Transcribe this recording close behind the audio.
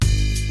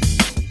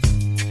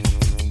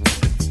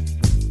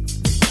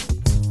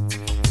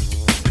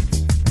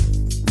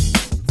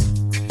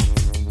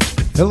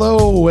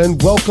Hello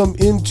and welcome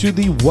into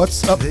the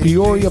What's Up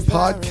Peoria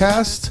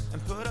podcast.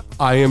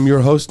 I am your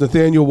host,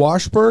 Nathaniel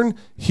Washburn,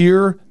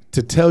 here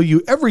to tell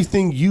you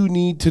everything you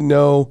need to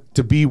know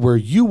to be where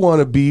you want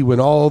to be when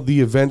all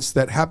the events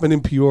that happen in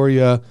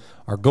Peoria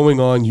are going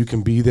on. You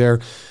can be there.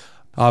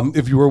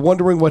 If you were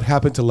wondering what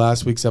happened to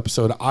last week's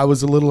episode, I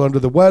was a little under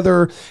the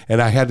weather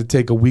and I had to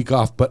take a week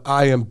off, but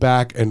I am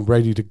back and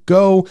ready to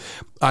go.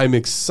 I'm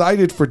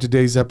excited for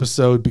today's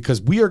episode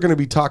because we are going to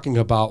be talking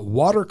about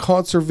water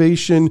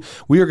conservation.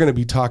 We are going to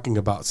be talking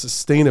about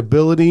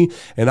sustainability,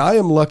 and I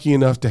am lucky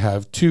enough to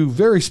have two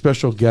very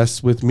special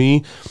guests with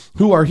me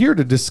who are here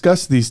to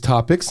discuss these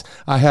topics.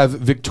 I have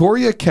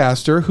Victoria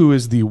Castor, who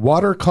is the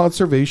Water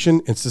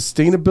Conservation and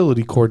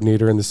Sustainability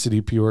Coordinator in the City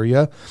of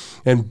Peoria,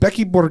 and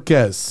Beckie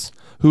Borquez,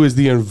 who is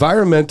the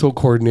Environmental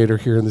Coordinator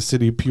here in the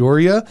City of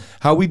Peoria.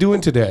 How are we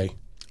doing today?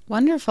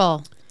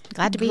 Wonderful.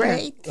 Glad to be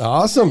here.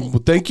 Awesome.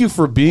 Well, thank you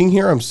for being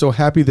here. I'm so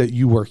happy that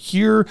you are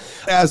here.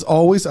 As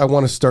always, I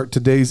want to start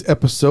today's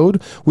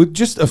episode with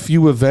just a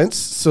few events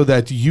so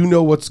that you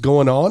know what's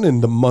going on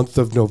in the month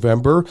of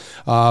November.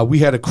 We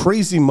had a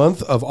crazy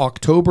month of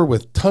October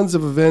with tons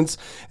of events,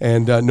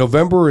 and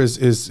November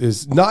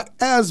is not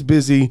as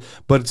busy,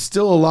 but it's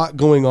still a lot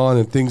going on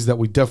and things that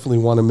we definitely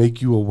want to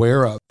make you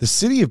aware of. The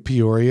City of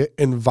Peoria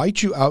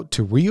invites you out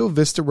to Rio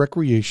Vista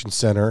Recreation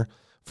Center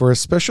for a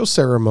special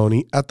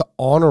ceremony at the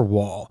Honor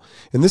Wall.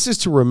 And this is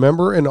to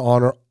remember and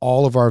honor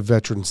all of our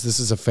veterans. This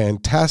is a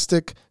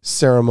fantastic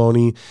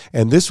ceremony,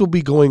 and this will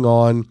be going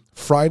on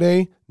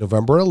Friday,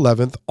 November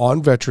 11th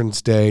on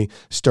Veterans Day,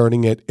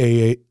 starting at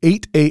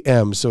 8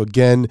 a.m. So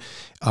again,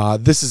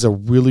 this is a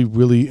really,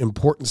 really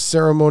important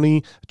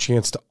ceremony, a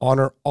chance to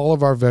honor all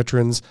of our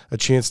veterans, a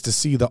chance to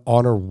see the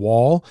Honor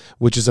Wall,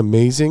 which is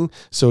amazing.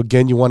 So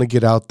again, you want to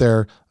get out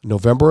there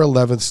November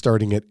 11th,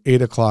 starting at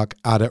 8 o'clock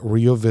out at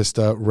Rio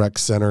Vista Rec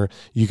Center.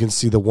 You can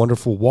see the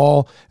wonderful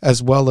wall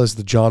as well as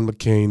the John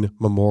McCain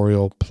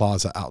Memorial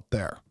Plaza out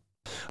there.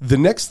 The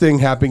next thing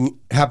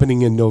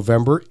happening in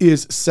November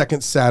is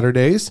Second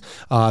Saturdays.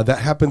 That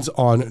happens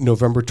on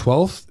November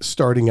 12th,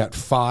 starting at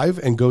 5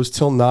 and goes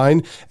till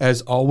 9.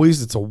 As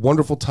always, it's a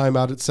wonderful time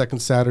out at Second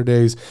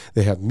Saturdays.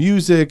 They have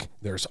music,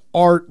 there's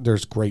art,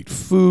 there's great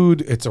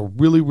food. It's a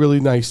really, really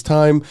nice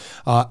time.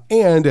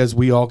 And as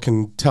we all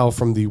can tell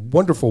from the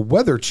wonderful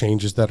weather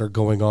changes that are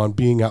going on,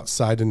 being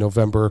outside in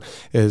November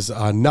is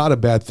not a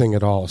bad thing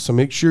at all. So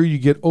make sure you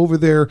get over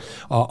there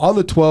on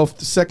the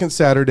 12th, Second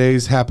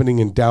Saturdays happening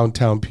in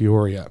downtown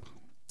Peoria.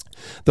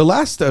 The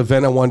last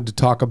event I wanted to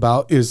talk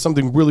about is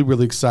something really,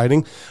 really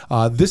exciting.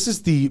 This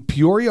is the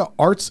Peoria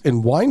Arts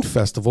and Wine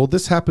Festival.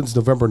 This happens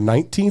November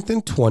 19th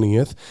and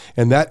 20th,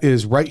 and that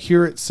is right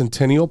here at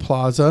Centennial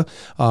Plaza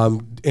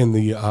in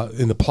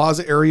the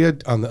plaza area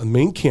on the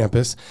main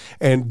campus.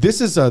 And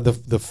this is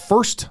the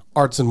first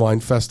Arts and Wine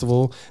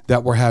Festival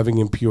that we're having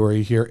in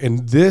Peoria here,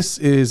 and this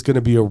is going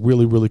to be a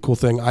really, really cool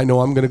thing. I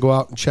know I'm going to go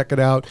out and check it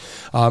out,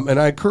 and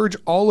I encourage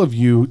all of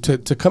you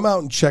to come out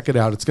and check it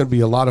out. It's going to be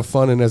a lot of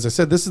fun, and as I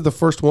said, this is the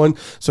first one,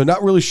 so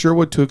not really sure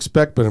what to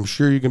expect, but I'm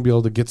sure you're going to be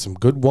able to get some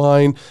good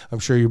wine. I'm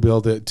sure you'll be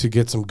able to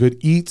get some good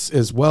eats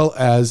as well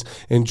as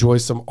enjoy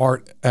some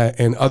art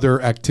and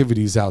other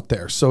activities out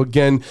there. So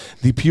again,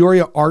 the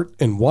Peoria Art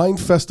and Wine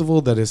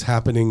Festival that is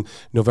happening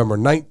November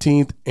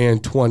 19th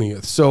and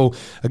 20th. So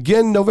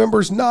again,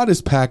 November's not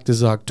as packed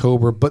as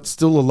October, but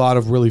still a lot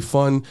of really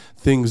fun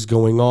things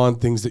going on,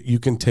 things that you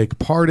can take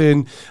part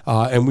in,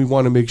 and we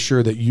want to make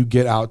sure that you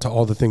get out to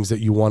all the things that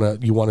you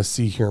want to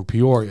see here in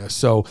Peoria.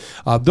 So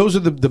those are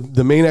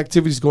the main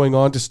activities going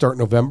on to start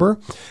November,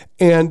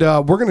 and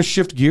we're going to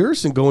shift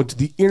gears and go into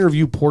the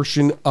interview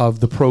portion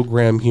of the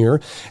program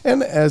here.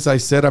 And as I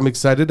said, I'm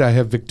excited. I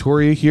have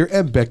Victoria here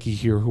and Beckie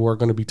here who are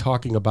going to be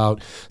talking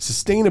about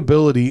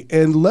sustainability,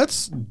 and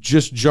let's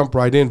just jump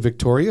right in.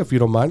 Victoria, if you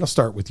don't mind, I'll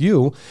start with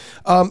you.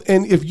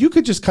 And if you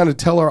could just kind of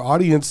tell our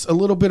audience a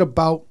little bit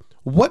about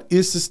what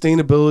is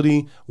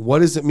sustainability? What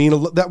does it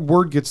mean? That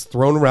word gets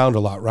thrown around a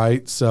lot,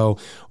 right? So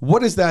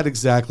what is that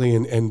exactly,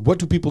 and what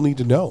do people need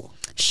to know?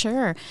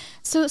 Sure.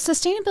 So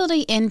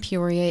sustainability in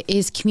Peoria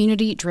is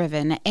community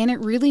driven, and it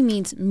really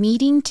means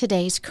meeting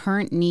today's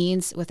current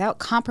needs without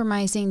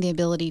compromising the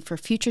ability for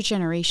future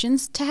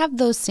generations to have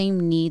those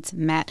same needs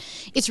met.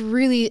 It's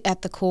really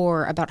at the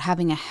core about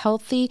having a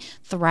healthy,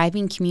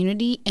 thriving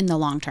community in the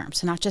long term.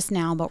 So not just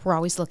now, but we're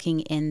always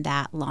looking in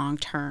that long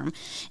term.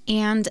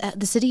 And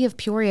the City of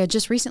Peoria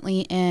just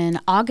recently in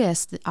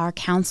August, our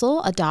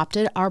council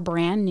adopted our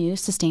brand new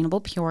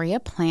Sustainable Peoria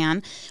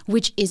plan,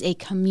 which is a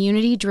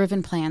community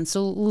driven plan.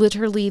 So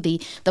literally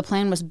the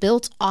plan was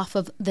built off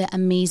of the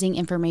amazing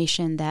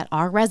information that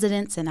our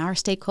residents and our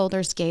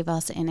stakeholders gave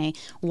us in a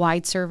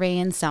wide survey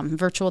and some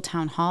virtual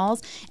town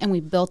halls. And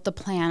we built the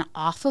plan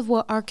off of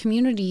what our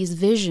community's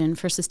vision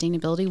for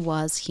sustainability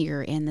was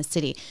here in the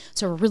city.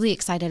 So we're really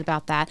excited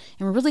about that.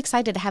 And we're really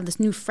excited to have this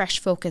new fresh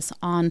focus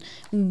on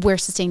where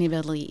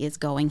sustainability is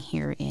going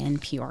here in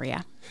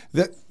Peoria.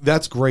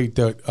 That's great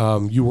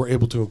that you were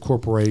able to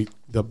incorporate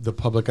the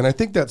public. And I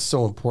think that's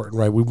so important,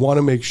 right? We want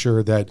to make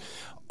sure that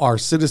our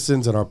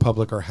citizens and our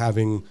public are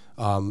having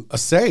a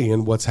say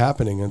in what's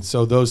happening. And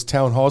so those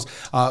town halls,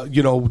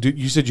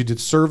 you said you did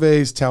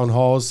surveys, town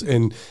halls,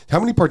 and how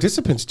many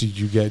participants did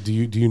you get? Do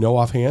you know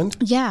offhand?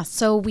 Yeah,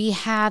 so we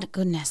had,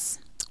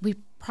 we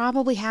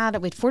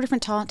had 4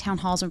 different town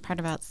halls and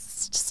probably about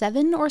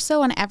 7 or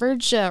so on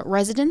average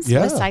residents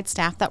besides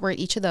staff that were at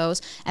each of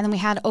those. And then we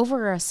had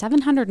over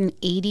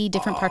 780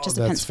 different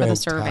participants for the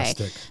survey.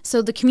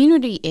 So the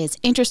community is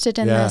interested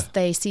in this.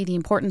 They see the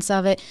importance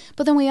of it.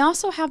 But then we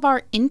also have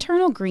our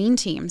internal green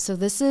team. So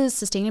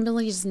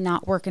sustainability does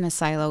not work in a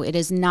silo. It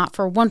is not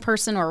for one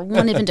person or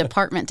one even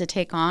department to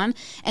take on.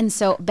 And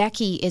so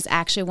Beckie is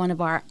actually one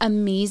of our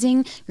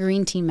amazing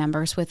green team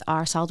members with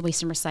our solid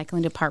waste and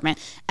recycling department,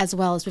 as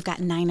well as we've got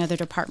 9 other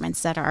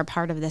departments that are a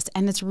part of this.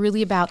 And it's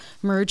really about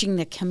merging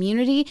the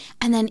community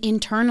and then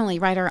internally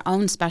write our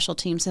own special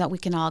team so that we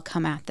can all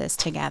come at this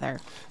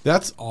together.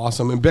 That's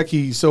awesome. And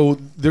Beckie, so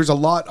there's a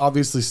lot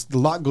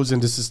goes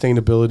into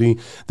sustainability.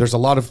 There's a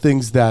lot of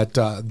things that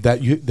a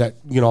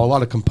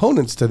lot of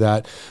components to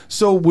that.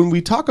 So when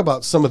we talk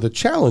about some of the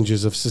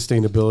challenges of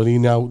sustainability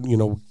now,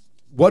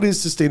 what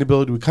is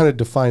sustainability? We kind of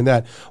define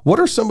that. What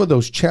are some of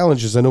those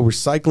challenges? I know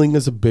recycling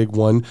is a big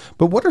one,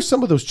 but what are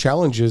some of those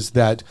challenges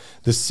that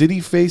the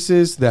city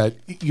faces, that,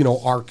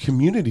 our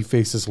community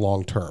faces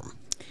long term?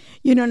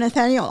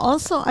 Nathaniel,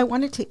 also I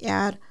wanted to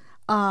add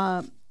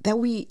that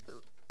we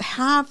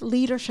have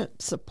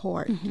leadership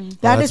support. Mm-hmm.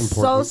 That is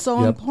important.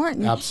 so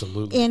important.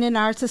 Absolutely. And in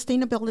our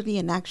sustainability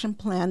and action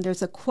plan,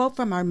 there's a quote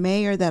from our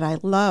mayor that I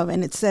love,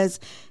 and it says,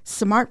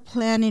 "Smart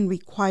planning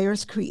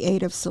requires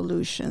creative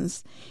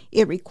solutions.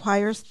 It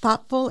requires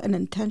thoughtful and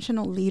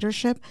intentional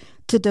leadership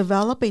to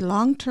develop a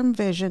long-term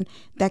vision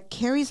that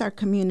carries our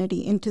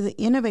community into the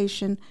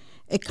innovation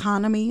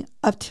economy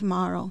of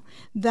tomorrow."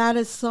 That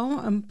is so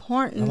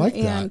important. I like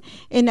that.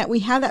 And that we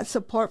have that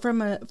support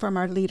from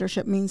our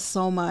leadership means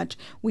so much.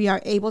 We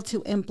are able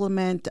to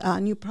implement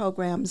new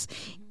programs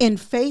and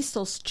face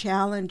those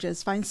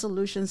challenges, find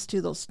solutions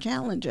to those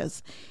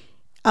challenges.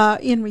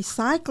 In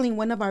recycling,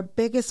 one of our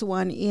biggest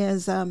one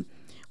is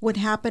what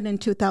happened in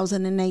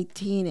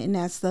 2018, and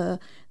that's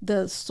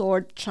the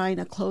sword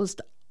China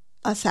closed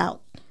us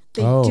out.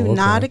 They do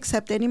not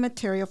accept any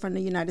material from the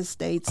United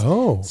States.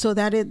 So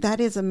that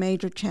is a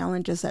major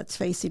challenge that's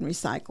facing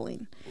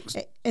recycling.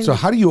 And so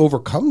how do you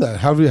overcome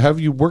that? How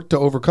have you worked to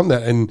overcome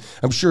that? And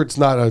I'm sure it's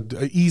not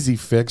an easy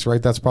fix,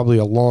 right? That's probably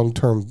a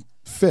long-term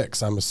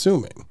fix, I'm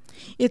assuming.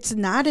 It's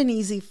not an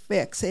easy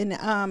fix. And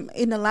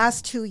in the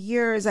last 2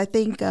 years, I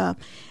think a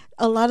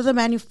lot of the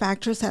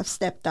manufacturers have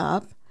stepped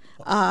up.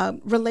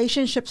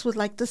 Relationships with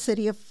like the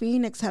City of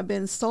Phoenix have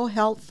been so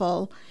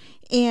helpful.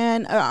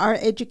 And our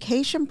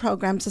education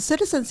programs, the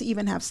citizens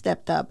even have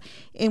stepped up,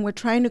 and we're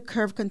trying to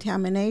curb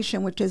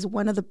contamination, which is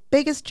one of the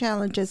biggest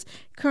challenges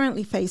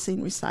currently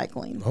facing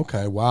recycling.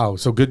 Okay, wow.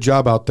 So good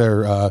job out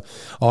there,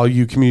 all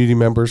you community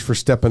members, for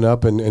stepping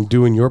up and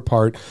doing your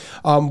part.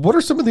 What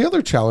are some of the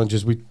other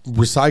challenges?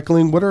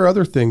 Recycling, what are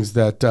other things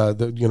that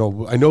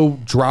I know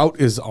drought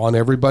is on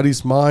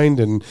everybody's mind,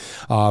 and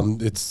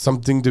it's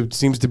something that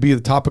seems to be the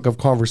topic of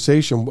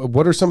conversation.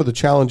 What are some of the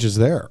challenges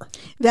there?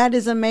 That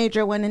is a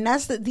major one, and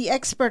that's the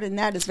expert in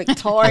that is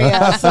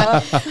Victoria.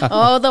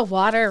 The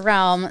water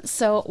realm.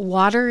 So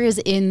water is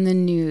in the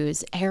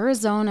news.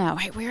 Arizona,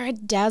 right? We're a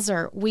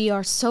desert. We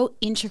are so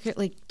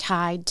intricately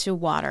tied to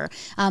water,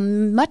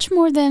 much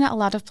more than a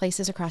lot of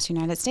places across the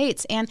United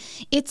States. And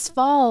it's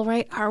fall,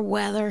 right? Our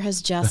weather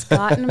has just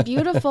gotten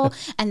beautiful.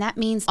 And that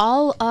means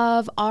all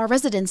of our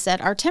residents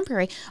that are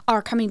temporary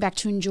are coming back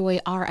to enjoy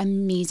our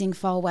amazing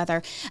fall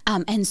weather.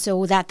 And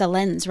so that the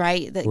lens,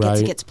 right,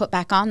 that gets put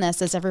back on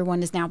this as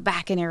everyone is now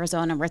back in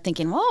Arizona. We're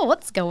thinking, whoa,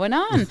 what's going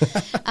on?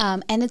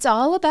 And it's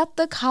all about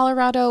the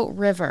Colorado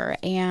River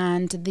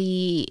and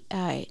the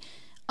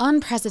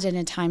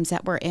unprecedented times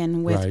that we're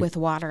in with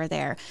water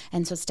there.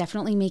 And so it's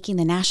definitely making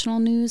the national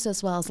news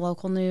as well as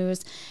local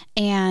news.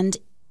 And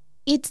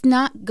it's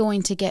not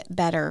going to get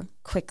better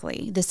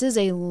quickly. This is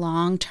a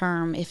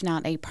long-term, if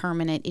not a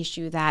permanent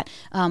issue that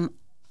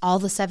all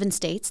the 7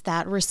 states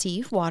that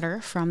receive water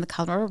from the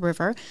Colorado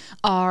River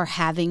are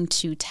having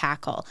to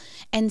tackle.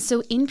 And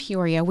so in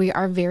Peoria, we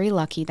are very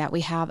lucky that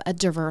we have a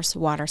diverse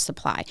water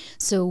supply.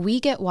 So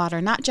we get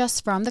water not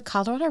just from the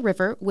Colorado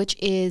River, which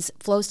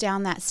flows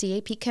down that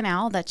CAP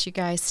canal that you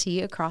guys see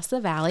across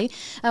the valley.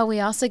 We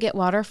also get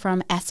water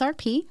from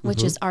SRP,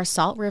 which is our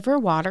Salt River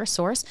water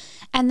source.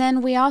 And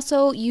then we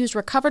also use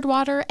recovered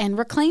water and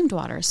reclaimed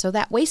water. So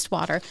that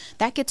wastewater,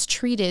 that gets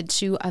treated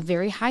to a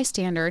very high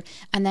standard,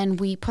 and then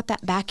we put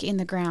that back in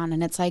the ground,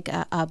 and it's like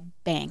a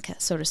bank,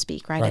 so to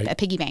speak, right? A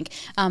piggy bank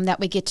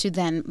that we get to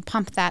then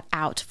pump that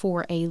out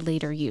for a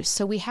later use.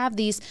 So we have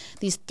these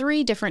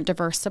 3 different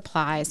diverse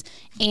supplies,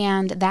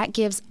 and that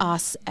gives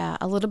us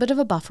a little bit of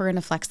a buffer and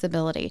a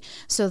flexibility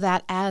so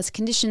that as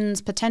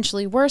conditions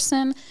potentially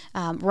worsen,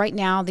 right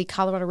now the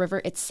Colorado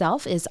River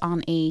itself is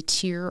on a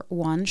tier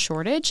 1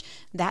 shortage.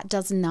 That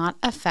does not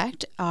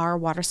affect our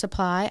water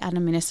supply on a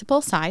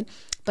municipal side,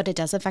 but it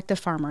does affect the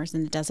farmers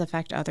and it does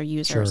affect other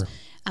users.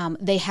 Sure.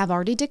 They have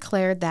already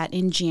declared that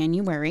in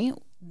January,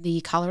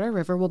 the Colorado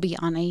River will be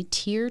on a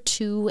tier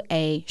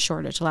 2A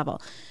shortage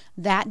level.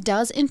 That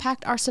does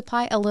impact our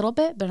supply a little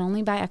bit, but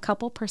only by a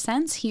couple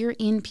percent here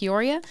in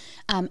Peoria.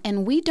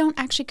 And we don't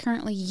actually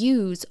currently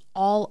use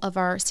all of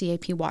our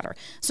CAP water.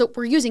 So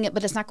we're using it,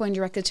 but it's not going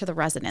directly to the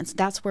residents.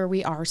 That's where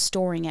we are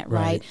storing it,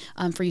 right?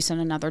 For use on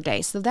another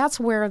day. So that's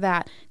where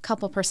that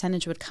couple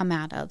percentage would come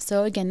out of.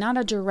 So again, not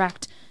a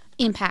direct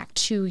impact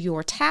to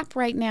your tap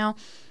right now.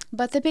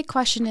 But the big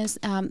question is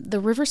the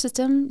river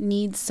system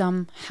needs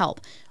some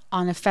help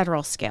on a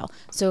federal scale.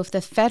 So if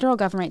the federal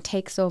government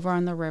takes over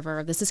on the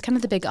river, this is kind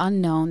of the big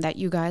unknown that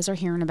you guys are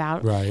hearing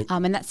about,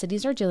 and that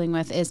cities are dealing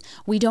with, is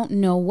we don't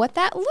know what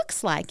that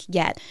looks like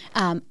yet.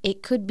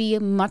 It could be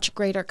much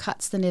greater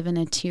cuts than even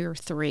a tier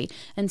 3.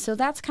 And so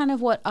that's kind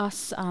of what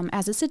us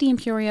as a city in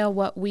Peoria,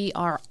 what we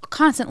are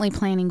constantly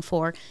planning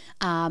for,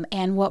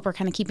 and what we're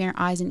kind of keeping our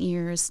eyes and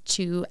ears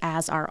to,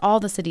 as are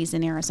all the cities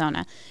in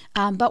Arizona.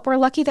 But we're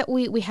lucky that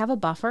we have a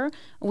buffer.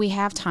 We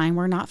have time.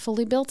 We're not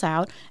fully built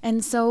out.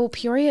 And so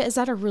Peoria is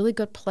at a really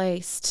good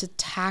place to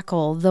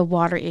tackle the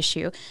water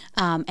issue.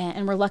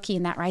 And we're lucky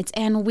in that, right?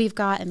 And we've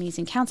got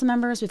amazing council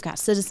members. We've got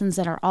citizens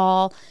that are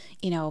all,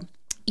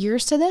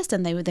 ears to this,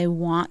 and they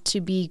want to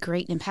be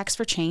great impacts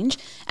for change.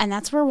 And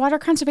that's where water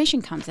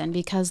conservation comes in,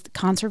 because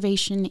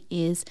conservation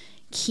is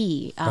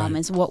key,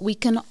 is what we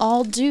can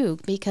all do,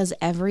 because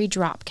every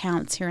drop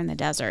counts here in the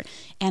desert.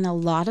 And a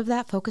lot of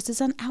that focuses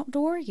on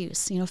outdoor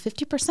use.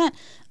 50%,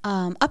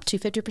 up to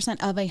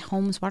 50% of a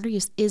home's water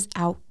use is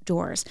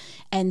outdoors.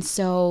 And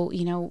so,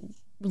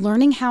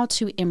 learning how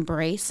to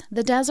embrace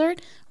the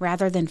desert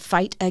rather than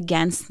fight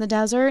against the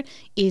desert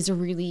is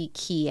really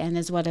key, and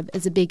is what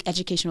is a big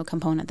educational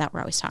component that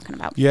we're always talking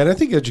about. Yeah, and I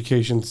think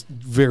education's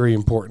very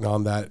important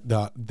on that,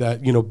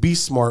 be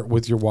smart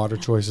with your water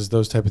choices,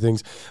 those type of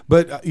things.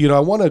 But, I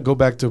want to go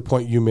back to a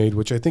point you made,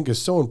 which I think is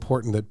so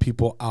important that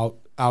people out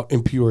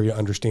in Peoria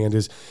understand,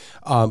 is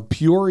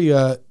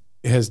Peoria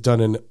has done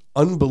an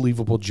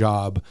unbelievable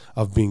job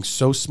of being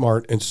so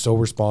smart and so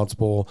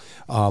responsible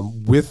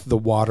with the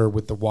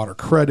water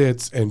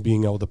credits, and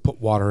being able to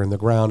put water in the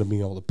ground and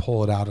being able to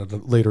pull it out at a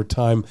later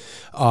time.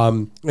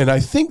 And I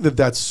think that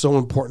that's so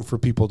important for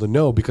people to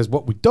know, because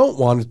what we don't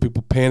want is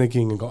people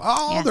panicking and go,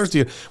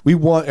 we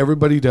want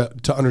everybody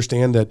to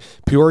understand that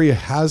Peoria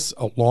has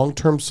a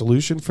long-term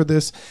solution for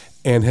this,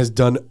 and has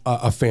done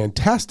a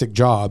fantastic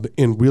job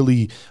in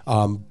really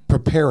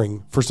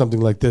preparing for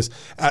something like this.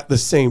 At the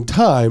same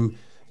time,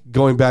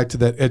 going back to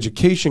that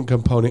education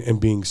component and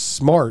being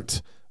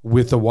smart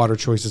with the water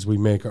choices we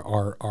make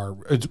are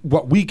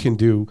what we can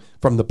do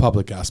from the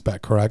public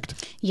aspect,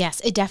 correct?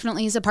 Yes, it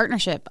definitely is a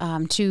partnership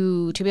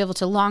to be able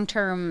to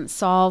long-term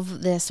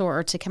solve this,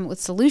 or to come up with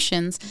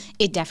solutions.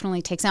 It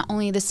definitely takes not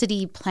only the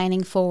city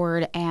planning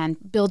forward and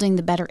building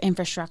the better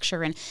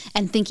infrastructure and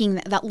thinking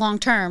that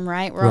long-term,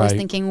 right? We're always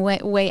thinking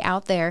way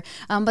out there.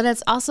 But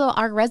it's also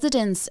our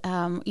residents,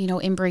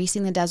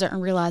 embracing the desert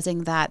and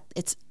realizing that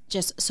it's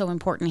just so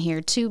important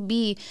here to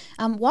be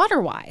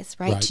water-wise,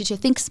 right? To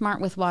think smart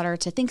with water,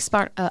 to think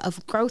smart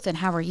of growth and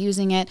how we're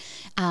using it,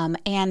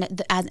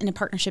 and as in a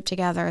partnership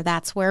together,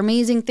 that's where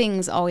amazing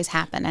things always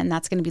happen, and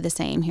that's going to be the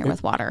same here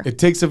with water. It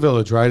takes a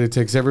village, right? It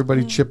takes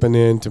everybody chipping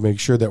in to make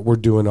sure that we're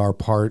doing our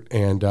part,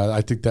 and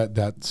I think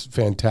that's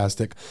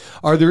fantastic.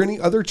 Are there any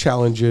other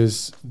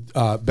challenges,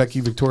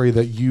 Beckie, Victoria,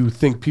 that you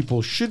think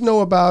people should know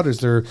about?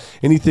 Is there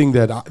anything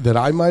that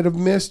I might have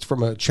missed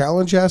from a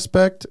challenge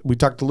aspect? We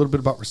talked a little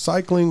bit about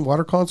recycling,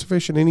 water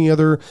conservation. Any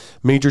other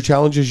major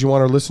challenges you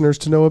want our listeners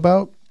to know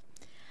about?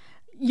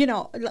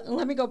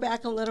 Let me go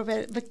back a little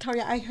bit.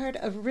 Victoria, I heard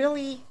a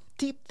really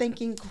deep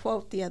thinking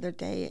quote the other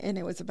day, and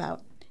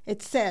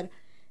it said,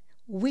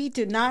 "We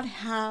do not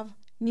have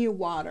new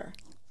water.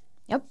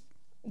 Yep.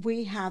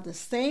 We have the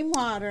same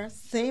water,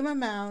 same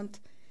amount.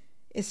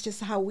 It's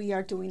just how we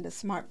are doing the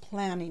smart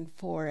planning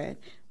for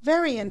it."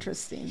 Very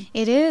interesting.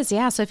 It is,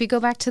 yeah. So if you go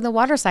back to the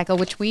water cycle,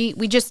 which we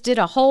just did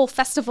a whole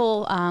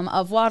festival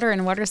of water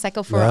and water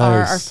cycle for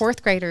our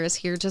fourth graders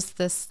here just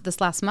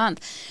this last month.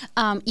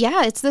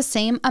 It's the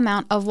same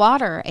amount of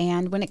water.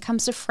 And when it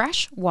comes to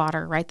fresh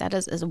water, right, that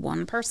is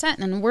 1%.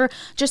 And we're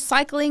just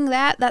cycling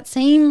that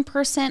same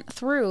percent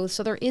through.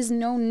 So there is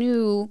no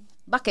new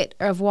bucket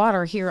of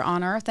water here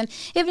on Earth. And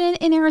even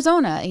in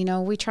Arizona,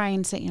 we try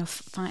and say,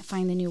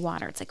 find the new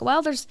water. It's like,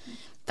 well,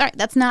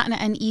 that's not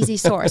an easy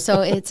source.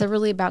 So it's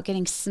really about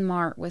getting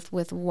smart with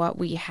what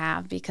we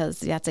have, because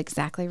that's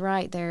exactly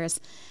right. There's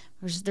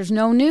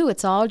no new.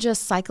 It's all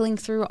just cycling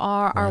through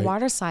our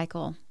water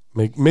cycle.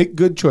 Make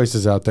good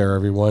choices out there,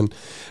 everyone.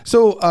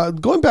 So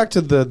going back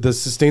to the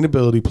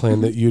sustainability plan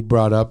that you'd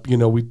brought up,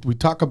 we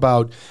talk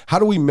about how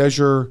do we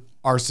measure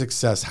our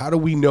success? How do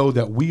we know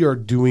that we are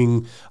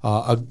doing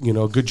a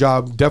good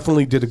job?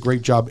 Definitely did a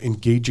great job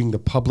engaging the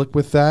public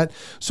with that.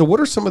 So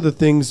what are some of the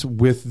things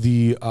with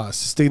the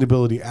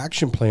sustainability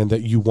action plan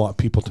that you want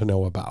people to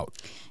know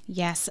about?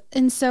 Yes.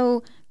 And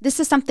so this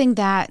is something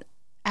that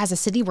as a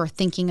city we're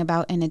thinking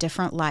about in a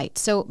different light.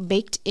 So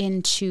baked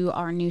into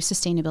our new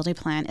sustainability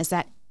plan is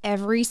that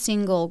every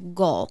single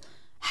goal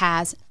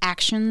has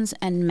actions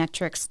and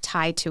metrics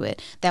tied to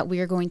it that we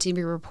are going to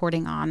be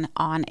reporting on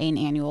an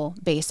annual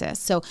basis.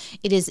 So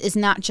it is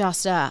not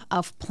just a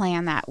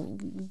plan that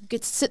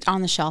gets sit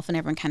on the shelf and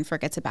everyone kind of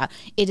forgets about.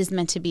 It is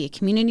meant to be a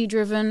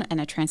community-driven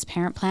and a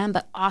transparent plan,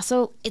 but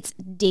also it's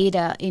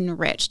data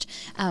enriched.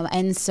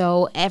 And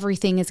so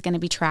everything is going to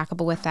be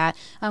trackable with that.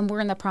 We're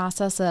in the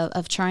process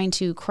of trying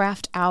to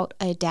craft out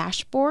a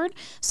dashboard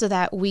so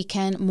that we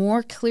can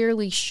more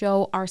clearly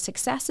show our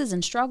successes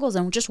and struggles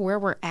and just where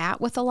we're at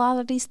with a lot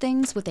of these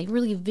things with a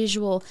really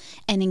visual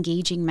and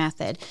engaging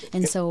method.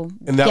 And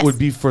that would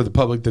be for the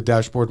public. The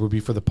dashboard would be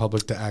for the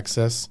public to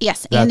access.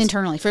 Yes, and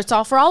internally for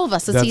all of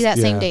us to see that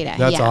same data.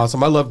 That's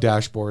awesome. I love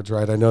dashboards,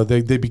 right? I know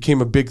they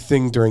became a big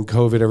thing during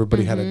COVID.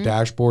 Everybody had a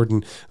dashboard,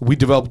 and we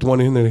developed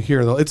one in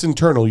here. It's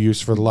internal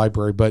use for the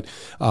library, but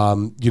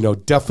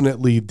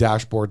definitely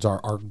dashboards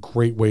are a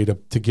great way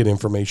to get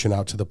information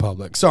out to the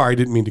public. Sorry, I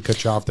didn't mean to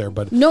cut you off there,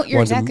 but no,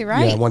 you're exactly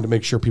right. Yeah, I wanted to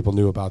make sure people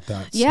knew about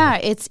that. Yeah,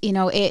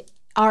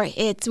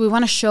 we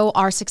want to show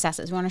our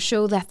successes. We want to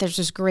show that there's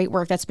this great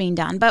work that's being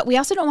done, but we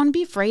also don't want to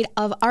be afraid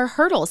of our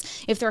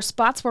hurdles. If there are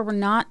spots where we're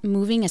not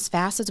moving as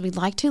fast as we'd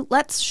like to,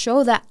 let's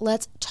show that.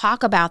 Let's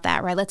talk about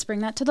that, right? Let's bring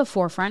that to the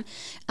forefront.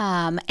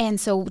 And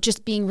so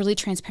just being really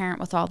transparent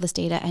with all this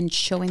data and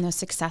showing those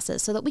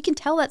successes so that we can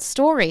tell that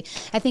story.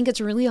 I think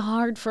it's really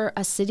hard for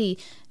a city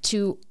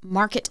to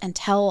market and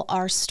tell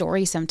our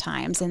story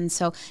sometimes. And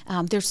so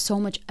there's so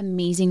much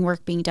amazing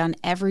work being done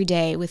every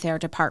day with our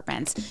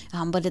departments.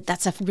 But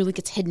that stuff really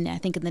gets hidden, I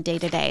think, in the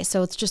day-to-day.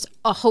 So it's just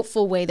a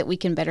hopeful way that we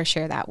can better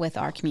share that with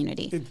our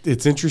community.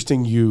 It's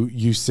interesting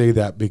you say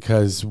that,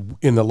 because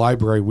in the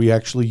library, we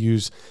actually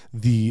use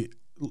the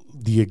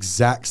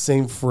exact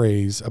same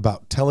phrase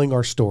about telling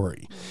our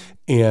story.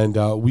 And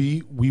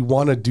we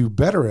want to do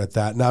better at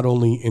that, not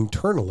only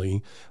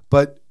internally,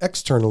 but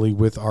externally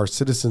with our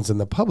citizens and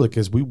the public,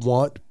 as we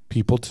want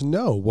people to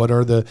know what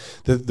are the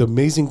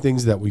amazing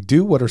things that we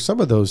do, what are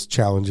some of those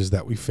challenges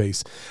that we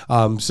face.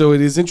 So it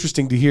is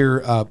interesting to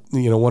hear,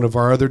 one of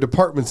our other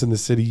departments in the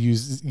city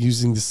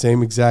using the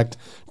same exact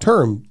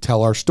term,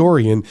 tell our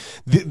story. And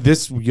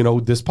this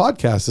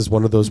podcast is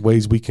one of those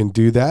ways we can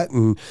do that.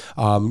 And,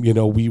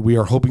 we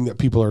are hoping that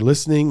people are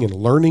listening and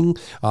learning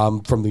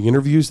from the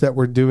interviews that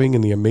we're doing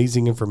and the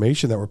amazing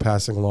information that we're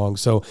passing along.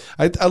 So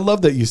I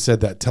love that you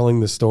said that, telling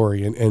the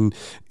story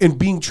and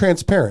being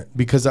transparent,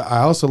 because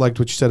I also liked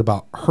what you said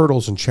about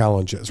hurdles and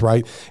challenges,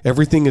 right?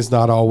 Everything is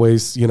not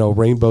always,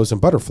 rainbows and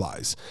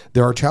butterflies.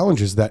 There are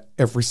challenges that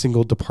every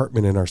single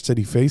department in our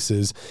city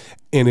faces,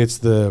 and it's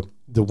the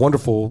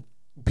wonderful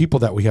people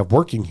that we have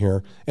working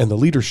here and the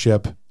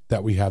leadership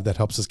that we have that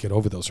helps us get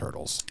over those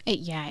hurdles.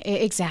 Yeah,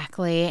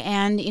 exactly.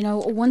 And,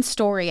 one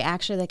story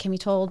actually that can be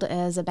told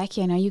is,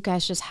 Beckie, I know you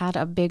guys just had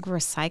a big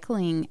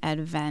recycling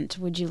event.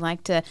 Would you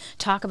like to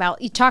talk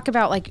about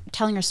like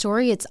telling your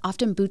story? It's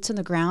often boots on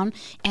the ground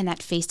and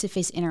that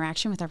face-to-face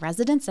interaction with our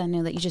residents. I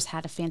know that you just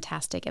had a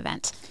fantastic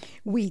event.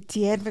 We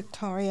did,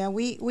 Victoria.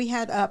 We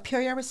had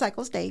Peoria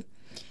Recycles Day.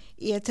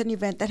 It's an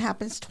event that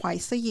happens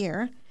twice a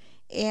year.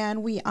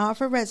 And we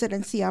offer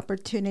residents the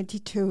opportunity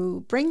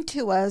to bring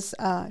to us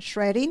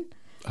shredding.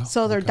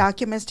 Their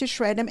documents to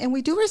shred them. And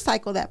we do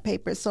recycle that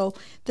paper. So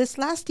this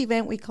last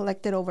event, we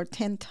collected over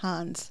 10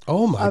 tons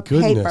of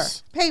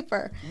goodness.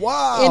 Paper.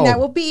 Wow. And that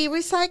will be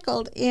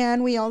recycled.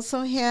 And we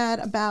also had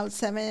about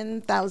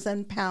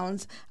 7,000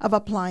 pounds of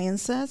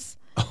appliances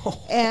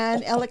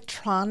and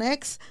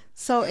electronics.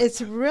 So it's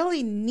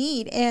really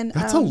neat. And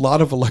that's a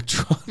lot of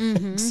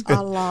electronics.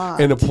 A lot.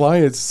 And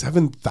appliance,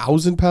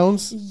 7,000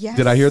 pounds? Yes.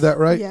 Did I hear that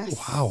right? Yes.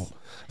 Wow.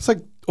 It's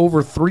like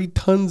over 3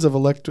 tons of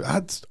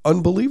That's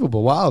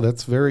unbelievable. Wow.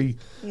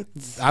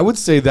 I would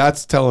say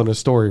that's telling a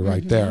story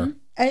right there.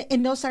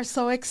 And those are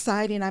so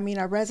exciting. I mean,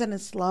 our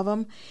residents love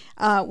them.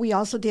 We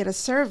also did a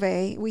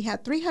survey. We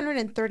had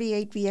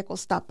 338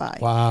 vehicles stop by.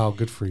 Wow.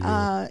 Good for you.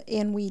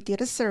 And we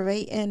did a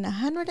survey, and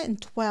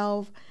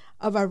 112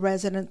 of our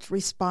residents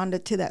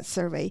responded to that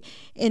survey.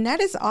 And that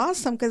is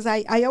awesome, because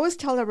I always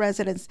tell the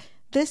residents,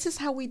 this is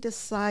how we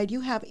decide.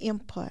 You have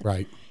input.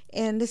 Right.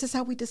 And this is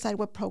how we decide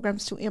what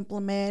programs to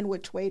implement,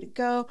 which way to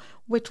go,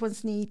 which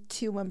ones need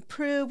to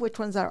improve, which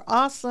ones are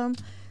awesome.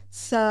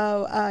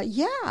 So,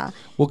 yeah.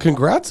 Well,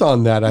 congrats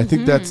on that. I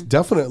think that's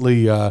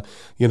definitely,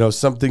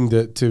 something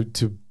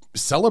to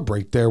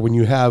celebrate there, when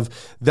you have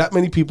that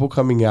many people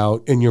coming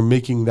out and you're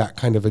making that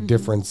kind of a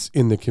difference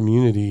in the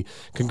community.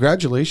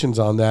 Congratulations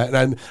on that.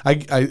 And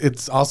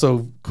it's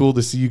also cool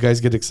to see you guys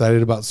get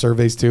excited about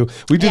surveys too.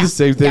 We do the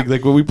same thing.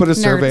 Like when we put a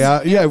survey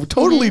out,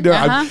 totally.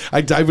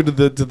 I dive into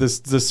the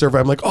survey.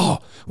 I'm like, oh,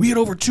 we had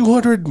over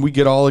 200, and we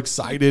get all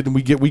excited and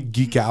we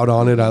geek out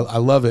on it. I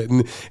love it.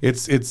 And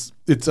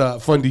it's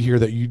fun to hear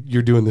that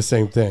you're doing the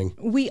same thing.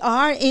 We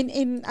are.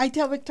 And I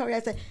tell Victoria,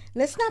 I say,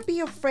 let's not be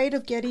afraid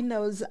of getting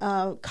those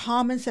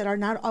comments that are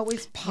not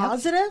always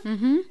positive,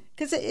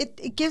 because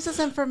it gives us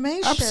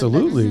information.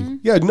 Absolutely.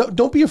 Yeah. No,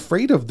 don't be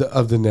afraid of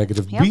the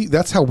negative.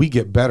 That's how we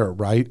get better,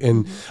 right?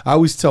 And I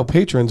always tell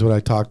patrons when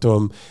I talk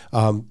to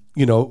them,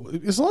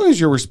 as long as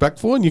you're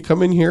respectful and you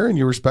come in here and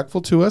you're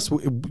respectful to us,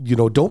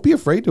 don't be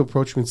afraid to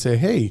approach me and say,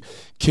 hey,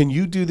 can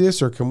you do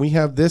this or can we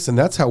have this? And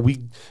that's how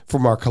we,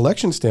 from our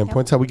collection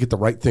standpoint, that's how we get the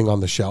right thing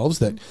on the shelves.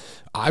 That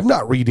I'm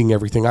not reading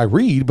everything I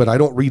read, but I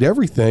don't read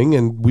everything.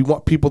 And we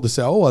want people to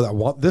say, oh, I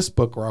want this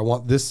book or I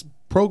want this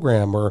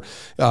program or,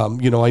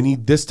 I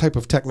need this type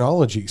of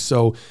technology.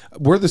 So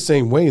we're the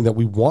same way in that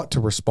we want to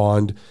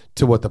respond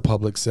to what the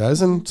public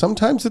says. And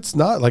sometimes it's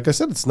not, like I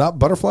said, it's not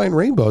butterfly and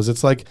rainbows.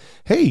 It's like,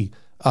 hey,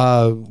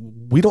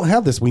 we don't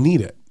have this. We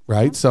need it.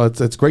 Right. So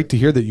it's great to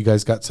hear that you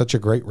guys got such a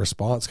great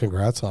response.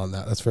 Congrats on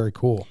that. That's very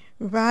cool.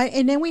 Right.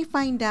 And then we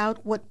find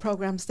out what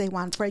programs they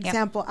want. For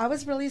example, I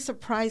was really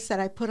surprised that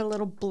I put a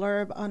little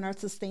blurb on our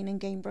Sustain and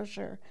Gain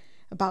brochure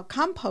about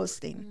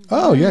composting.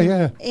 Oh,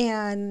 yeah.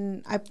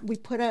 And we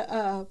put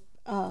a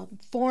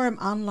forum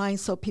online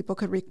so people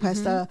could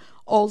request a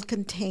old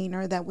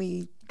container that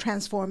we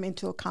transform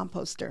into a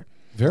composter.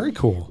 Very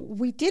cool.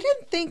 We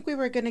didn't think we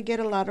were going to get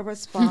a lot of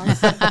response.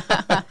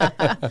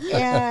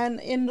 And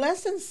in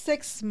less than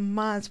 6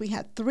 months, we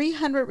had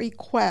 300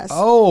 requests.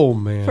 Oh,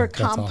 man. For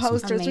That's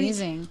composters. awesome.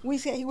 Amazing.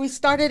 We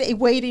started a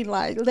waiting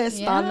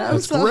list on them.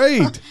 That's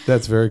great.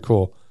 That's very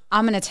cool.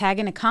 I'm going to tag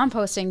into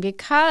composting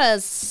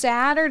because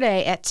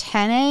Saturday at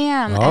 10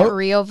 a.m. at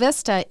Rio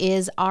Vista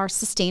is our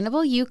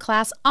Sustainable U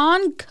class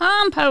on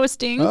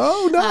composting.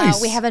 Oh,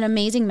 nice. We have an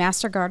amazing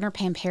master gardener,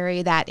 Pam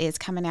Perry, that is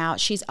coming out.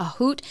 She's a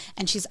hoot,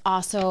 and she's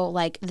also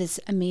like this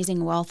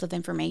amazing wealth of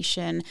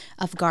information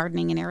of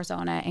gardening in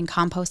Arizona and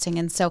composting.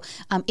 And so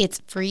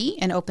it's free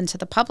and open to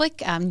the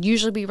public.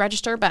 Usually we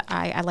register, but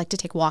I like to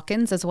take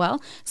walk-ins as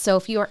well. So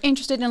if you are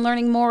interested in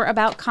learning more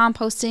about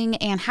composting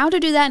and how to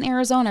do that in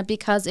Arizona,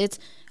 because it's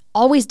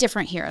always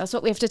different here. That's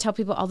what we have to tell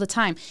people all the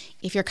time.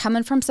 If you're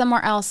coming from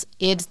somewhere else,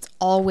 it's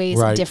always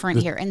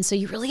different here. And so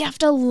you really have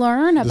to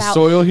learn about the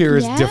soil here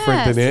is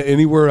different than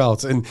anywhere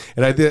else. And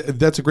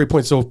that's a great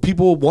point. So if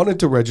people wanted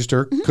to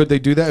register, could they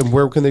do that? And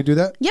where can they do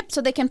that? Yep. So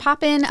they can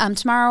pop in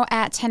tomorrow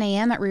at 10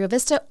 a.m. at Rio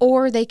Vista,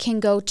 or they can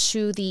go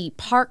to the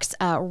parks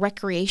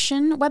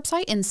recreation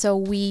website. And so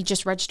we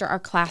just register our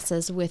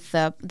classes with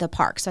the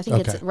park. So I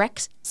think it's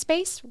Rec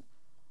Space.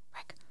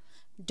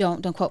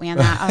 Don't quote me on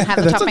that. I don't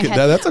have the top of my head.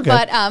 No, that's okay.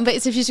 But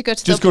if you should go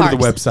to just go to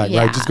the website,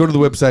 right? Just go to the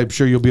website. I'm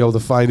sure you'll be able to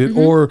find it.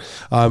 Or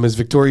as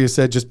Victoria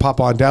said, just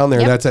pop on down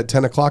there. That's at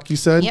 10 o'clock, you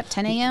said? Yep,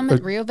 10 a.m.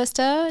 at Rio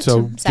Vista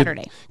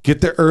Saturday.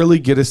 Get there early,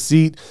 get a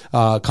seat.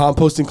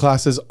 Composting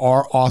classes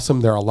are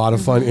awesome. They're a lot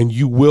of fun. And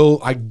you will,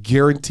 I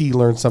guarantee,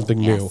 learn something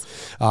new.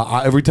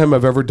 Every time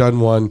I've ever done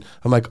one,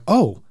 I'm like,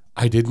 oh,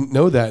 I didn't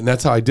know that. And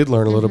that's how I did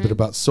learn a little bit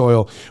about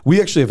soil.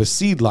 We actually have a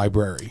seed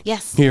library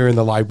here in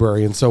the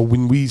library. And so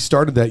when we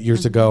started that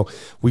years ago,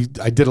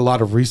 I did a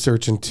lot of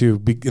research and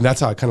that's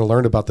how I kind of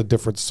learned about the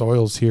different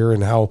soils here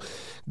and how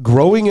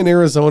growing in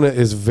Arizona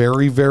is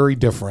very, very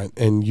different.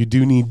 And you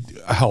do need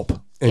help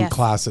in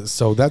classes.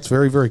 So that's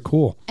very, very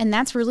cool. And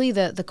that's really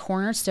the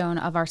cornerstone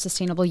of our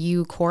Sustainable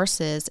U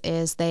courses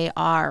is they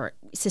are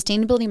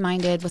sustainability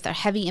minded with a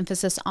heavy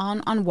emphasis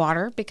on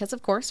water because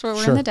of course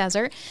we're in the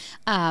desert.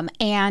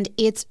 And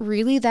it's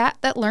really that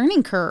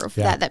learning curve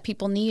that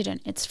people need, and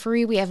it's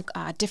free. We have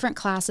different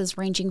classes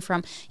ranging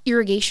from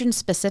irrigation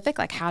specific,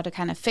 like how to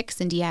kind of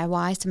fix and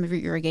DIY some of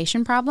your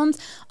irrigation problems,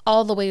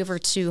 all the way over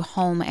to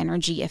home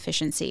energy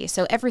efficiency.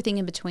 So everything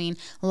in between,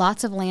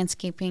 lots of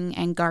landscaping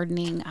and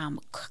gardening,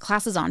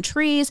 classes on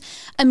trees,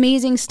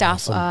 amazing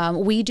stuff.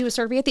 Awesome. We do a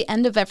survey at the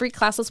end of every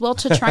class as well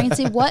to try and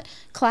see what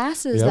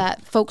classes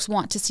that folks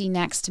want to see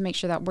next to make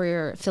sure that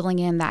we're filling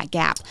in that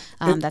gap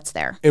that's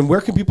there. And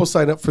where can people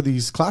sign up for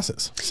these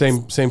classes?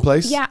 Same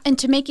place? Yeah, and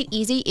to make it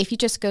easy, if you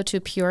just go to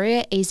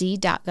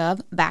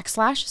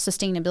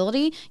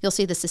peoriaaz.gov/sustainability, you'll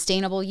see the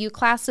Sustainable U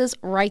classes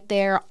right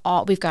there.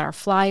 We've got our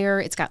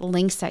flyer. It's got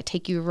links that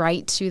take you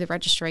right to the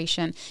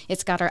registration.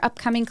 It's got our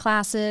upcoming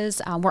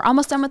classes. We're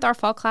almost done with our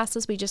fall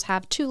classes. We just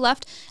have 2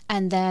 left,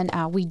 and then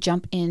we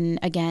jump in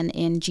again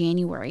in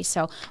January.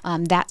 So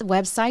that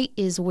website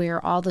is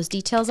where all those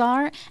details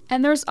are.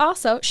 And there's also,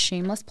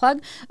 shameless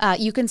plug,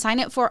 you can sign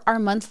up for our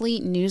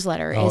monthly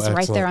newsletter. It's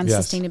right there on the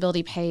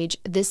sustainability page.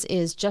 This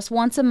is just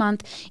once a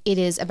month. It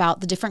is about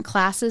the different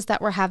classes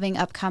that we're having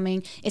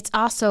upcoming. It's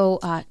also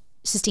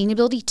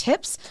sustainability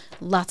tips,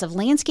 lots of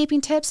landscaping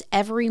tips.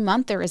 Every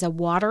month there is a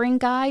watering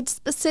guide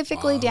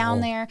specifically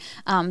down there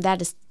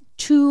that is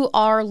to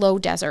our low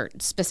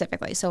desert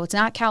specifically. So it's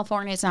not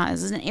California,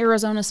 this is an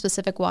Arizona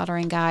specific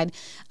watering guide,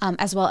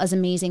 as well as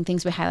amazing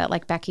things we highlight,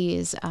 like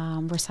Beckie's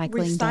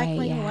Recycling Day.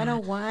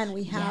 101.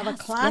 We have a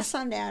class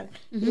on that.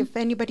 If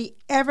anybody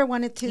ever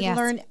wanted to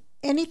learn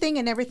anything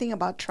and everything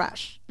about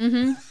trash,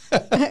 go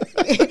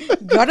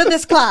to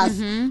this class.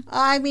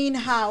 I mean,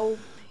 how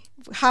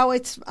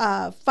it's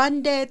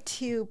funded,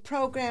 to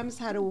programs,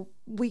 how to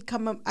we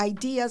come up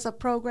ideas of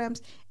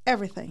programs,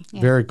 everything.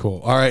 Yeah. Very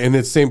cool. All right, and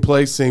it's same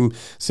place you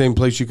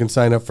can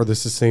sign up for the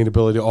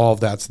sustainability. All of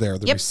that's there.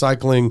 The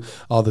recycling,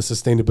 all the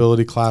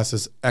sustainability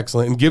classes,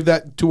 excellent. And give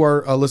that to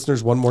our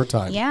listeners one more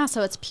time. Yeah,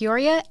 so it's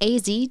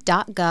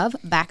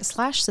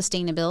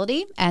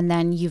peoriaaz.gov/sustainability, and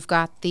then you've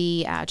got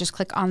the just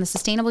click on the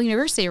Sustainable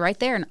University right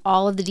there, and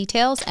all of the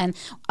details. And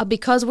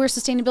because we're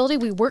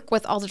sustainability, we work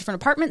with all the different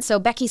departments. So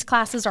Beckie's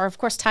classes are of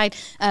course tied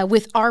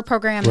with our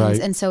program,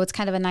 and so it's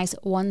kind of a nice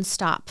one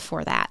stop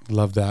for that.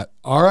 Love that.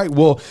 All right.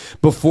 Well,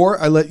 before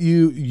I let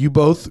you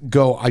both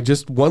go, I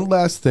just one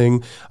last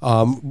thing,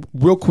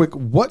 real quick.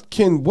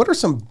 What are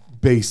some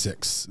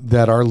basics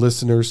that our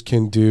listeners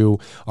can do,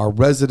 our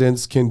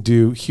residents can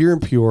do here in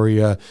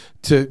Peoria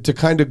to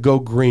kind of go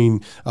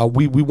green?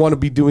 We want to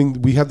be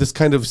doing. We have this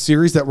kind of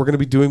series that we're going to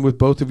be doing with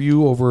both of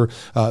you over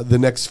the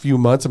next few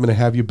months. I'm going to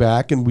have you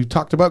back, and we've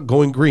talked about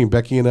going green.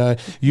 Becky and I,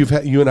 you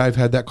and I have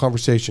had that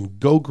conversation.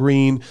 Go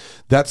green.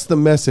 That's the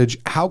message.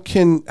 How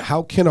can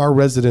our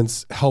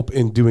residents help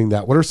in doing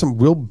that? What are some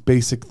real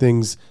basic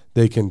things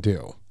they can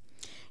do?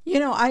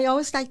 I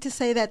always like to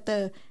say that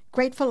the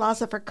great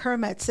philosopher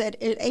Kermit said,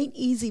 "It ain't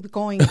easy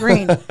going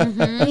green." But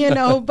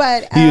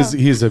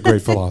he is a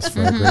great philosopher.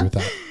 I agree with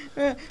that.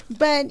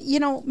 But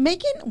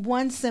making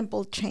one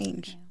simple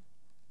change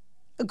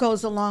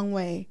goes a long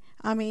way.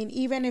 I mean,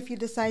 even if you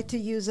decide to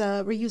use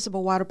a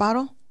reusable water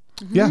bottle,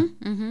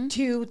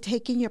 to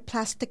taking your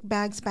plastic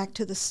bags back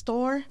to the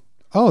store.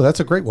 Oh, that's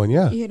a great one.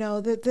 Yeah.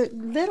 The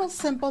little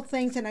simple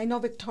things, and I know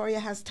Victoria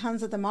has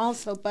tons of them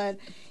also, but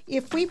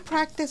if we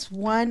practice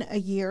one a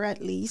year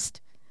at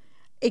least,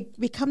 it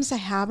becomes a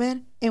habit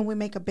and we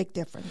make a big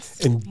difference.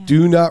 And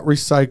do not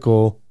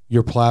recycle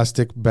your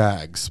plastic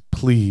bags,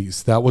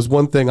 please. That was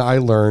one thing I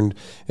learned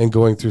in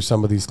going through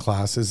some of these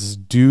classes is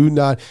do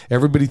not,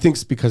 everybody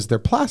thinks because they're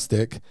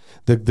plastic,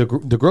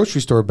 the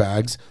grocery store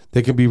bags,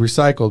 they can be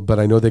recycled, but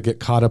I know they get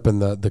caught up in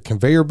the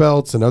conveyor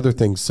belts and other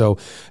things. So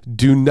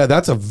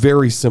that's a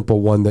very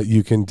simple one that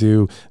you can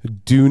do.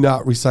 Do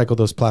not recycle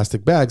those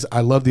plastic bags. I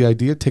love the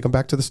idea. Take them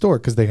back to the store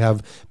because they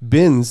have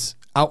bins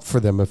out for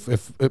them,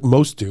 if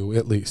most do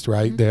at least,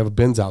 right? They have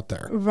bins out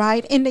there.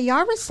 Right. And they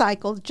are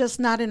recycled, just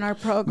not in our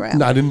program.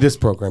 Not in this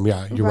program.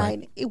 Yeah, you're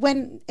right.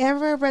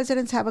 Whenever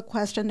residents have a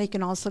question, they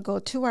can also go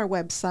to our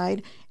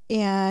website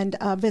and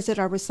visit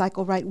our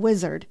Recycle Right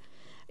Wizard.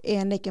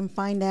 And they can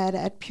find that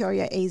at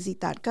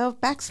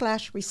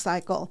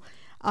peoriaaz.gov/recycle.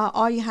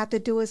 All you have to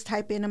do is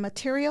type in a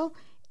material,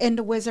 and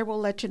the wizard will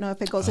let you know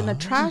if it goes in the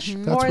trash or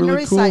in the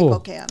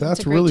recycle can.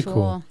 That's really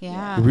cool.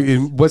 Yeah.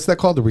 What's that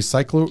called? The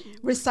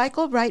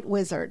Recycle Right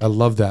Wizard. I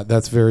love that.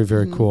 That's very,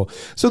 very cool.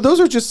 So those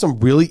are just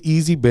some really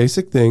easy,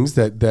 basic things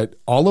that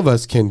all of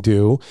us can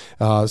do.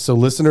 So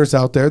listeners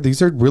out there,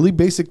 these are really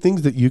basic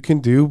things that you can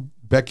do.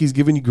 Becky's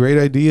giving you great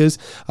ideas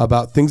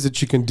about things that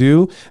you can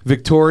do.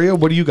 Victoria,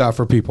 what do you got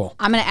for people?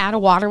 I'm going to add a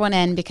water one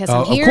in because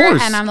I'm here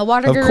and I'm the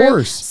water guru. Of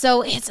course.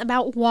 So it's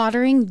about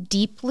watering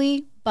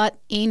deeply but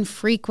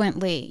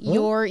infrequently.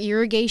 Your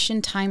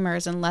irrigation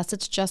timers, unless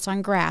it's just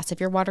on grass, if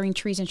you're watering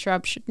trees and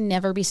shrubs, should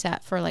never be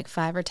set for like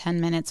 5 or 10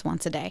 minutes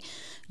once a day.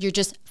 You're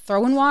just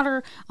throwing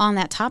water on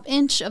that top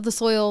inch of the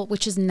soil,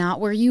 which is not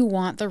where you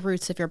want the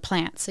roots of your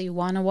plant. So you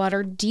want to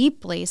water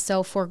deeply.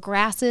 So for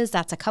grasses,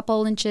 that's a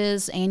couple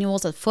inches,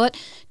 annuals a foot.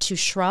 To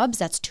shrubs,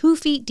 that's 2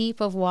 feet deep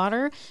of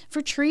water.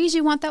 For trees,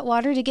 you want that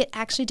water to get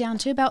actually down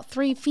to about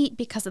 3 feet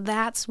because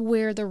that's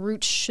where the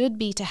roots should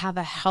be to have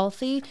a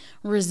healthy,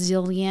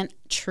 resilient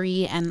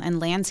tree and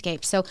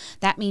landscape. So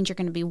that means you're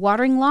going to be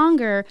watering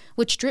longer,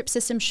 which drip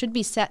system should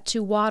be set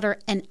to water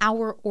an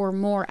hour or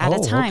more at a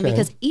time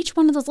because each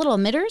one of those little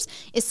emitters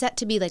is set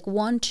to be like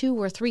 1,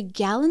 2, or 3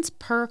 gallons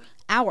per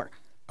hour.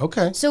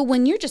 Okay. So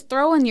when you're just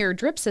throwing your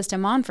drip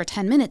system on for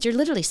 10 minutes, you're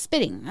literally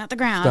spitting at the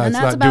ground. That's and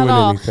that's not about doing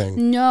all.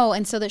 Anything. No.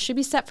 And so that should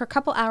be set for a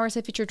couple hours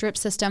if it's your drip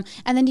system.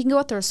 And then you can go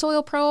out there a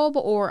soil probe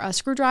or a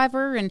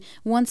screwdriver. And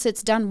once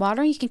it's done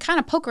watering, you can kind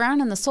of poke around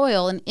in the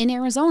soil. And in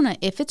Arizona,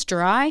 if it's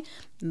dry,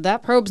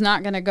 that probe's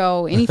not going to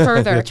go any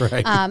further. That's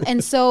right.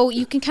 And so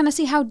you can kind of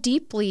see how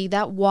deeply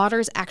that water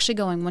is actually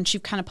going once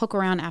you kind of poke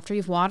around after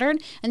you've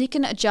watered, and you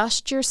can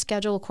adjust your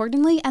schedule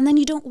accordingly. And then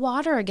you don't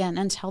water again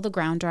until the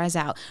ground dries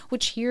out,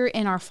 which here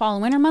in our fall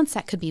and winter months,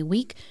 that could be a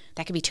week.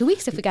 That could be 2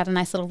 weeks if we got a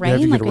nice little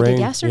rain like we did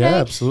yesterday. Yeah,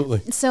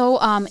 absolutely. So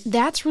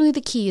that's really the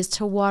key is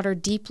to water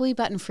deeply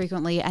but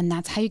infrequently. And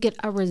that's how you get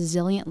a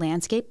resilient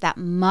landscape that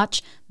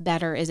much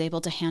better is able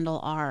to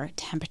handle our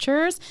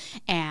temperatures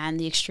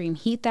and the extreme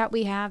heat that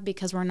we have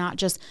because we're not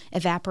just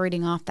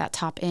evaporating off that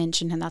top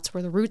inch and that's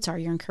where the roots are.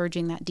 You're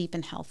encouraging that deep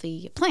and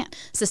healthy plant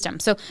system.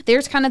 So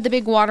there's kind of the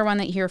big water one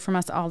that you hear from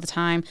us all the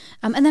time.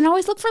 And then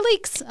always look for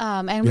leaks.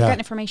 And we've got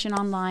information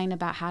online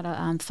about how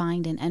to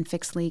find and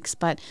fix leaks,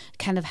 but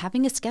kind of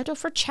having a schedule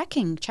for check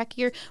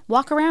your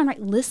walk around, right?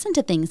 Listen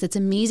to things. It's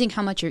amazing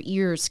how much your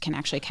ears can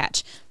actually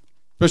catch.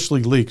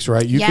 Especially leaks,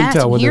 right? You Yeah, can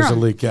tell you when hear there's a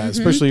 'em. leak. Yeah,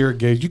 especially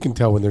irrigation. You can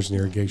tell when there's an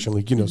irrigation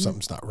leak. You know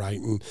something's not right.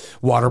 And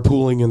water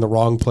pooling in the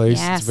wrong place.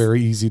 Yes. It's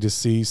very easy to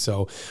see.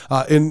 So,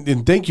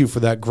 and thank you for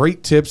that.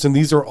 Great tips. And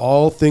these are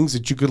all things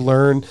that you could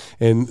learn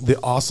in the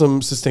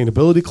awesome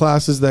sustainability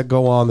classes that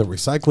go on, the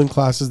recycling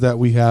classes that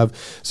we have.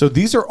 So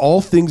these are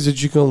all things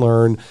that you can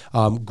learn.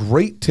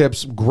 Great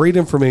tips, great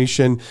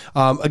information.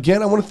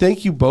 Again, I want to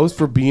thank you both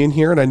for being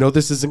here. And I know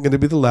this isn't going to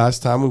be the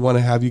last time. We want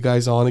to have you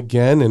guys on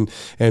again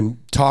and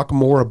talk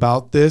more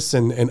about this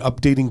and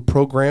updating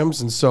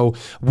programs. And so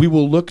we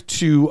will look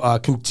to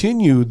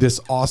continue this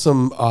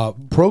awesome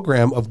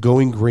program of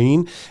Going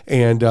Green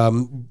and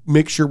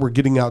make sure we're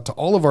getting out to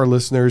all of our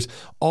listeners,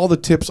 all the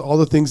tips, all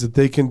the things that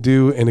they can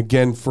do. And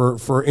again,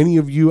 for any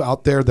of you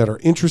out there that are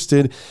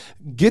interested,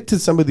 get to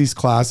some of these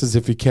classes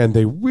if you can.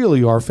 They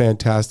really are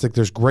fantastic.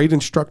 There's great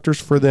instructors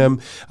for them.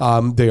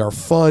 They are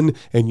fun,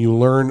 and you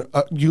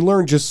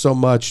learn just so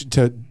much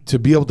to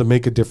be able to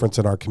make a difference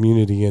in our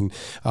community. And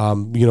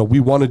we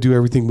want to do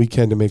everything we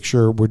can to make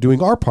sure we're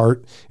doing our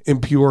part in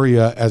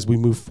Peoria as we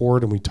move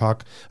forward and we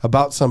talk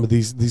about some of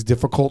these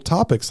difficult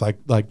topics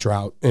like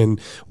drought and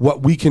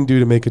what we can do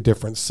to make a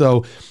difference.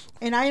 So,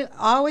 and I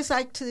always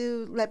like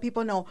to let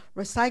people know,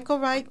 recycle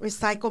right,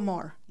 recycle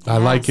more. I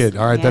like it.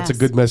 All right. That's a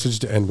good message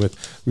to end with.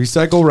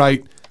 Recycle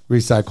right,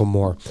 recycle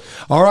more.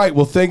 All right.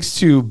 Well, thanks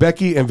to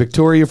Beckie and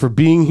Victoria for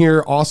being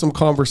here. Awesome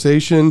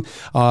conversation.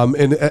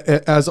 And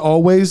as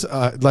always,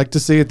 I'd like to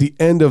say at the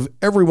end of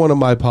every one of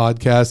my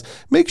podcasts,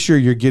 make sure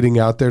you're getting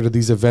out there to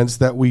these events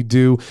that we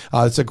do.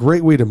 It's a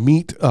great way to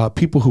meet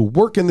people who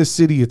work in the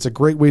city. It's a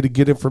great way to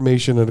get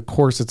information. And of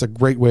course, it's a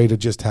great way to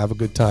just have a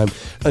good time.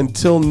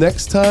 Until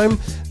next time,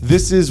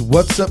 this is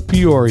What's Up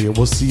Peoria.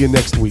 We'll see you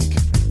next week.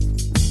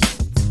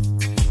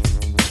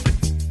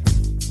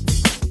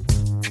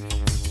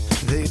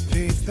 They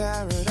paved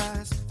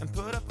paradise and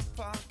put up a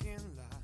park.